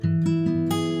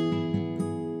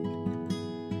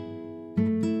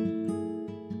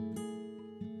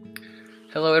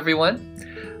Hello,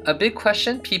 everyone. A big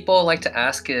question people like to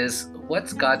ask is,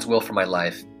 what's God's will for my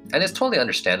life? And it's totally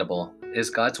understandable. Is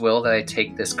God's will that I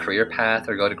take this career path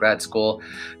or go to grad school?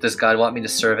 Does God want me to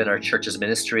serve in our church's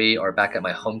ministry or back at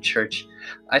my home church?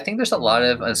 I think there's a lot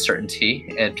of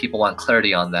uncertainty and people want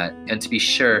clarity on that. And to be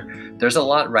sure, there's a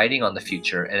lot riding on the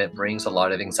future and it brings a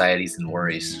lot of anxieties and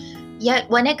worries. Yet,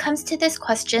 when it comes to this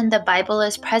question, the Bible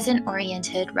is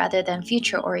present-oriented rather than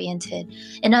future-oriented.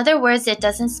 In other words, it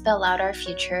doesn't spell out our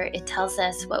future, it tells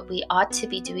us what we ought to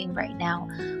be doing right now.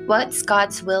 What's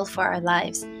God's will for our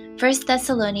lives? 1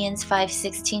 Thessalonians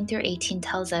 5:16-18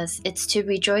 tells us it's to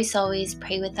rejoice always,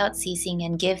 pray without ceasing,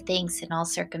 and give thanks in all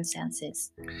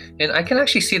circumstances. And I can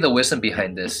actually see the wisdom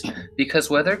behind this, because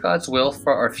whether God's will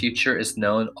for our future is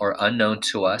known or unknown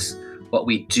to us, what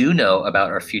we do know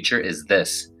about our future is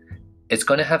this. It's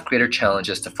going to have greater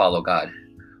challenges to follow God.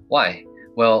 Why?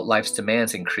 Well, life's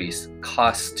demands increase,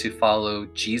 costs to follow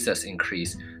Jesus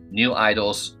increase, new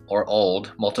idols or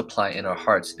old multiply in our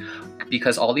hearts,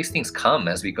 because all these things come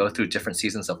as we go through different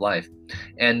seasons of life.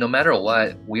 And no matter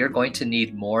what, we are going to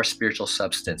need more spiritual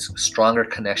substance, stronger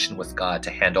connection with God to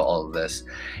handle all of this.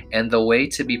 And the way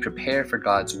to be prepared for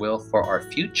God's will for our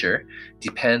future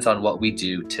depends on what we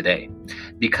do today.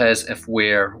 Because if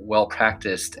we're well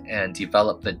practiced and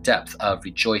develop the depth of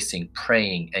rejoicing,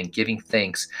 praying, and giving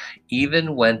thanks,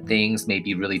 even when things may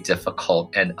be really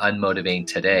difficult and unmotivating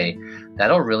today,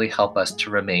 that'll really help us to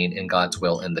remain in God's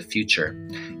will in the future.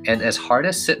 And as hard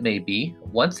as it may be,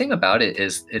 one thing about it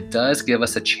is it does give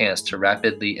us a chance to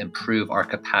rapidly improve our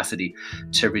capacity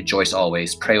to rejoice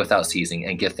always, pray without ceasing,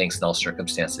 and give thanks in all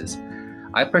circumstances.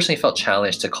 I personally felt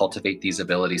challenged to cultivate these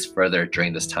abilities further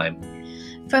during this time.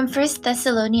 From 1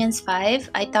 Thessalonians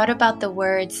 5, I thought about the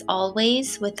words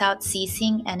always, without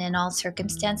ceasing, and in all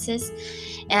circumstances.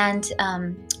 And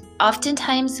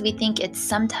oftentimes we think it's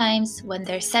sometimes when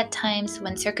there's set times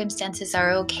when circumstances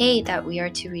are okay that we are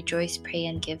to rejoice, pray,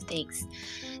 and give thanks.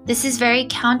 This is very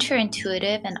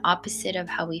counterintuitive and opposite of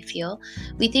how we feel.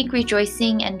 We think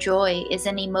rejoicing and joy is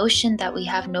an emotion that we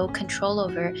have no control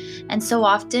over, and so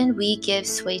often we give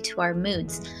sway to our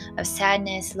moods of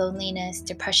sadness, loneliness,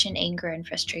 depression, anger, and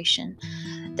frustration.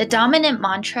 The dominant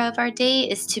mantra of our day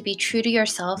is to be true to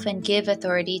yourself and give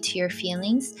authority to your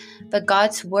feelings, but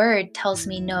God's word tells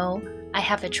me no, I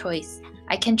have a choice.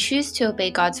 I can choose to obey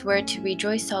God's word to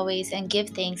rejoice always and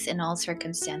give thanks in all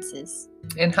circumstances.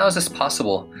 And how is this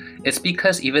possible? It's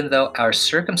because even though our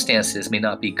circumstances may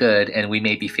not be good and we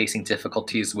may be facing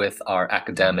difficulties with our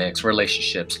academics,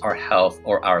 relationships, our health,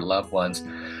 or our loved ones,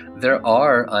 there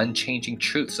are unchanging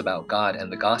truths about God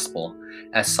and the gospel.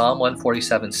 As Psalm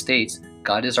 147 states,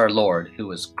 God is our Lord,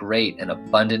 who is great and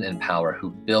abundant in power,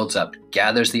 who builds up,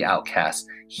 gathers the outcasts,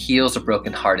 heals the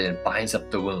brokenhearted, and binds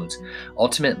up the wounds.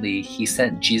 Ultimately, he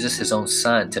sent Jesus, his own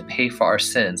son, to pay for our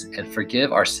sins and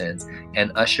forgive our sins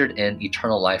and ushered in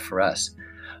eternal life for us.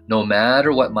 No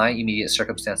matter what my immediate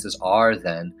circumstances are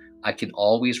then, I can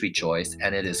always rejoice,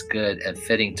 and it is good and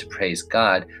fitting to praise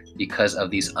God because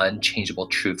of these unchangeable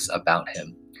truths about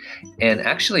him. And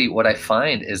actually, what I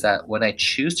find is that when I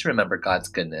choose to remember God's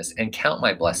goodness and count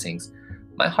my blessings,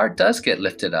 my heart does get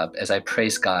lifted up as I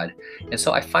praise God. And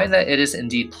so I find that it is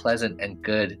indeed pleasant and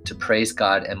good to praise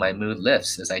God, and my mood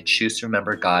lifts as I choose to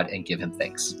remember God and give him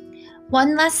thanks.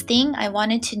 One last thing I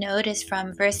wanted to note is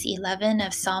from verse 11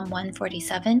 of Psalm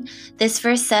 147. This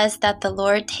verse says that the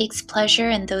Lord takes pleasure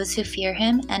in those who fear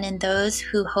him and in those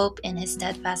who hope in his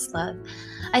steadfast love.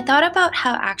 I thought about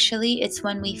how actually it's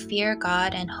when we fear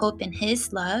God and hope in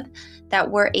his love that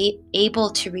we're able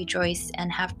to rejoice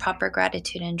and have proper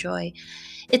gratitude and joy.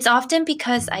 It's often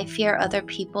because I fear other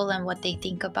people and what they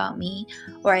think about me,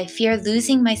 or I fear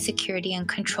losing my security and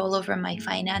control over my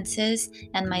finances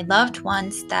and my loved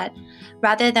ones that,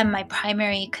 rather than my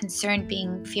primary concern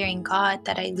being fearing God,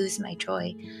 that I lose my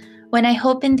joy. When I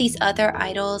hope in these other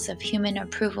idols of human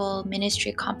approval,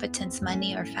 ministry competence,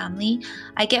 money, or family,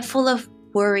 I get full of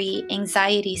worry,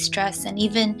 anxiety, stress, and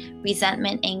even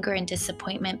resentment, anger, and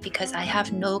disappointment because I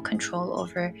have no control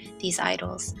over these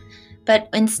idols. But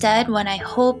instead, when I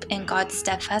hope in God's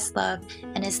steadfast love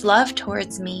and his love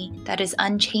towards me that is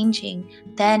unchanging,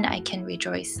 then I can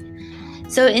rejoice.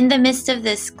 So in the midst of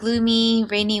this gloomy,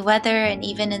 rainy weather, and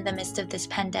even in the midst of this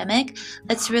pandemic,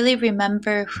 let's really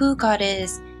remember who God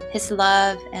is, his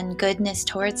love and goodness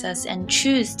towards us, and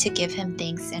choose to give him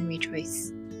thanks and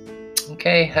rejoice.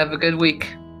 Okay, have a good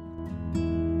week.